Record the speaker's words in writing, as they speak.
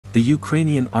The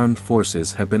Ukrainian Armed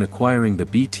Forces have been acquiring the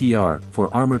BTR-4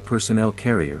 Armored Personnel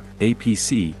Carrier,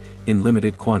 APC, in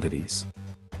limited quantities.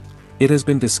 It has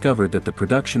been discovered that the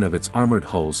production of its armored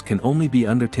hulls can only be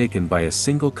undertaken by a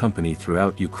single company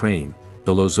throughout Ukraine,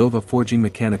 the Lozova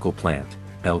Forging-Mechanical Plant,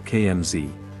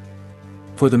 LKMZ.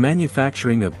 For the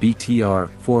manufacturing of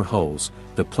BTR-4 hulls,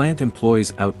 the plant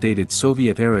employs outdated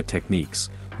Soviet-era techniques,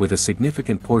 with a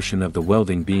significant portion of the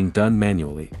welding being done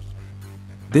manually.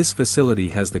 This facility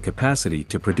has the capacity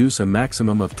to produce a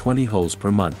maximum of 20 hulls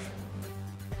per month.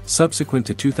 Subsequent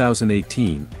to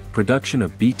 2018, production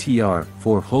of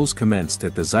BTR-4 hulls commenced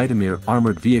at the Zhytomyr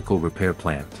Armored Vehicle Repair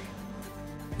Plant.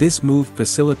 This move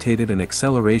facilitated an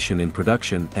acceleration in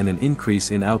production and an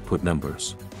increase in output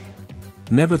numbers.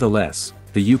 Nevertheless,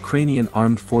 the Ukrainian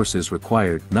Armed Forces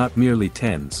required not merely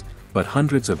tens, but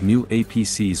hundreds of new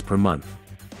APCs per month.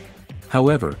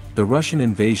 However, the Russian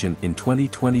invasion in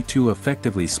 2022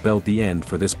 effectively spelled the end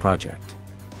for this project.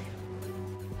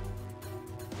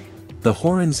 The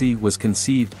Horunzhiy was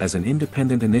conceived as an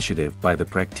independent initiative by the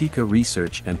Praktika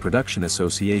Research and Production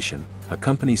Association, a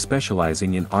company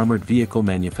specializing in armored vehicle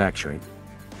manufacturing.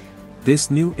 This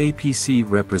new APC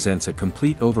represents a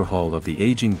complete overhaul of the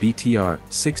aging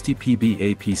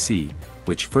BTR-60PB APC,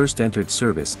 which first entered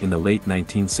service in the late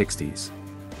 1960s.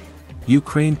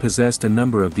 Ukraine possessed a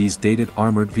number of these dated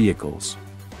armored vehicles.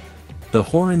 The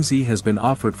Horunzhiy has been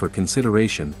offered for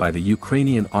consideration by the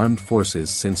Ukrainian Armed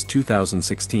Forces since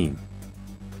 2016.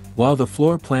 While the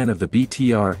floor plan of the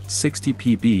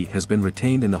BTR-60PB has been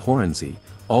retained in the Horunzhiy,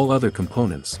 all other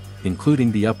components,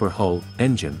 including the upper hull,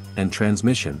 engine, and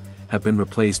transmission, have been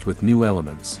replaced with new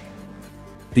elements.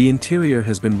 The interior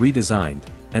has been redesigned,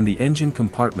 and the engine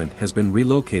compartment has been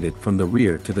relocated from the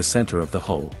rear to the center of the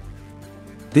hull.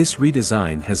 This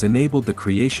redesign has enabled the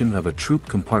creation of a troop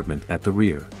compartment at the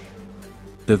rear.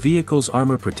 The vehicle's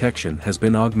armor protection has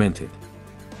been augmented.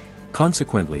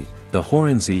 Consequently, the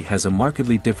Horunzhiy has a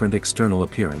markedly different external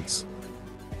appearance.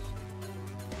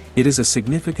 It is a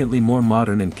significantly more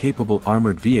modern and capable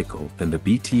armored vehicle than the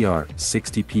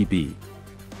BTR-60PB.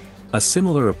 A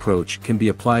similar approach can be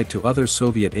applied to other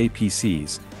Soviet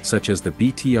APCs, such as the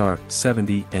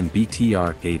BTR-70 and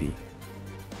BTR-80.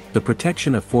 The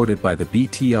protection afforded by the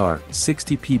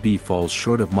BTR-60PB falls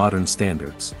short of modern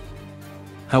standards.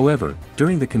 However,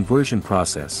 during the conversion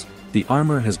process, the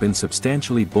armor has been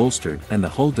substantially bolstered and the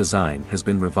hull design has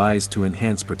been revised to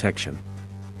enhance protection.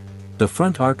 The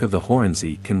front arc of the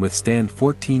Horunzhiy can withstand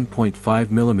 14.5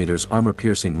 mm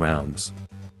armor-piercing rounds.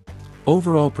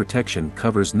 Overall protection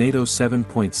covers NATO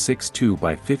 7.62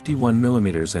 by 51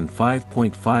 mm and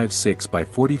 5.56 by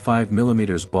 45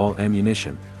 mm ball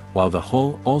ammunition, while the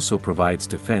hull also provides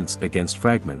defense against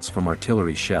fragments from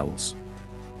artillery shells.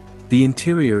 The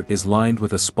interior is lined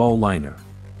with a spall liner.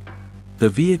 The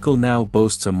vehicle now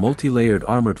boasts a multi-layered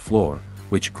armored floor,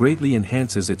 which greatly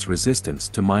enhances its resistance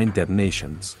to mine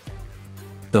detonations.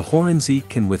 The Horunzhiy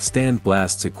can withstand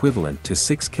blasts equivalent to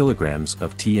 6 kg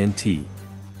of TNT.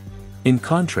 In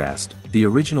contrast, the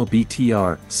original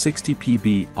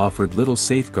BTR-60PB offered little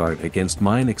safeguard against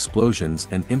mine explosions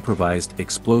and improvised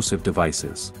explosive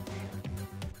devices.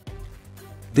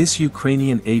 This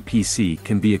Ukrainian APC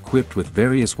can be equipped with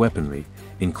various weaponry,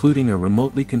 including a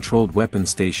remotely controlled weapon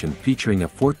station featuring a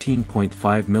 14.5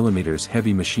 mm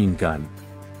heavy machine gun.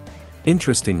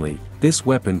 Interestingly, this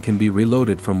weapon can be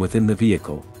reloaded from within the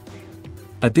vehicle.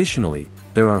 Additionally,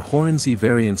 there are Horunzhiy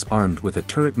variants armed with a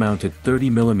turret-mounted 30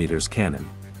 mm cannon.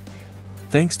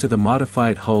 Thanks to the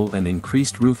modified hull and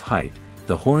increased roof height,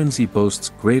 the Horunzhiy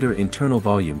boasts greater internal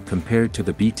volume compared to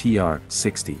the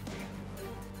BTR-60.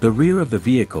 The rear of the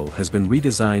vehicle has been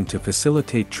redesigned to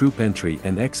facilitate troop entry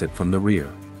and exit from the rear.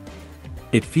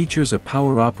 It features a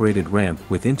power-operated ramp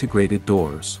with integrated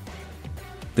doors.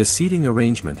 The seating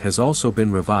arrangement has also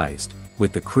been revised,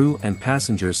 with the crew and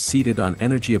passengers seated on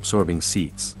energy-absorbing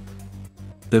seats.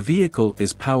 The vehicle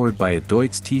is powered by a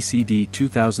Deutz TCD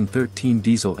 2013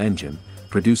 diesel engine,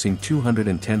 producing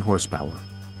 210 horsepower.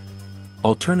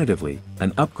 Alternatively,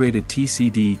 an upgraded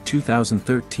TCD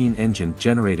 2013 engine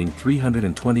generating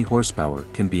 320 horsepower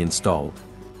can be installed.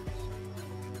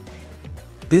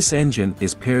 This engine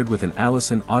is paired with an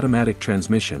Allison automatic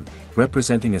transmission,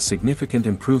 representing a significant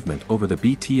improvement over the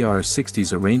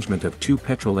BTR-60's arrangement of two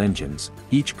petrol engines,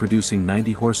 each producing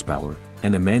 90 horsepower,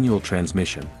 and a manual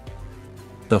transmission.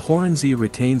 The Horunzhiy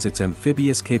retains its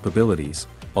amphibious capabilities,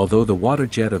 although the water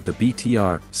jet of the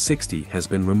BTR-60 has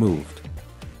been removed.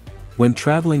 When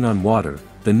traveling on water,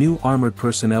 the new armored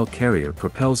personnel carrier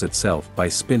propels itself by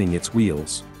spinning its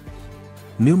wheels.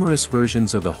 Numerous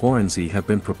versions of the Horunzhiy have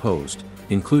been proposed,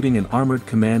 including an armored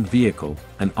command vehicle,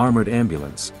 an armored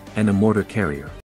ambulance, and a mortar carrier.